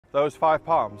Those 5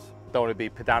 palms. Don't want to be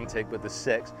pedantic with the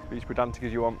 6. Be as pedantic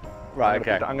as you want. Right,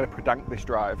 okay. I'm going to pedank this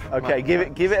drive. Okay, give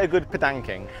it a good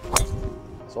pedanking.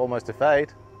 It's almost a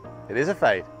fade. It is a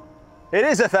fade. It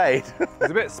is a fade.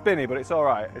 It's a bit spinny, but it's all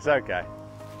right. It's okay.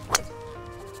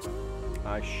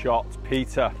 Nice shot,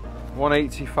 Peter.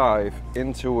 185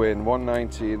 into win,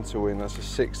 190 into win. That's a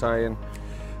 6 iron.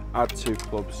 Add 2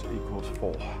 clubs equals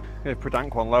 4. Yeah,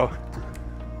 pedank one low.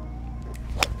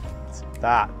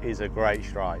 That is a great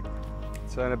strike.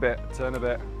 Turn a bit, turn a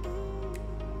bit.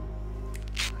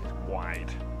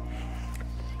 Wide.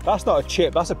 That's not a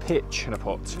chip, that's a pitch and a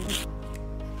putt.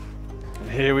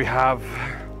 And here we have...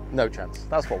 No chance.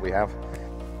 That's what we have.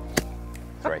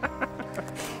 3.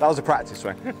 That was a practice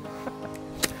swing.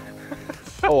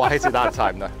 Oh, I hit it that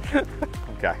time though.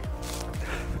 Okay.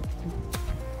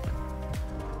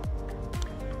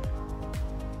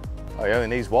 Oh, he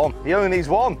only needs 1. He only needs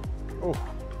 1. Oh.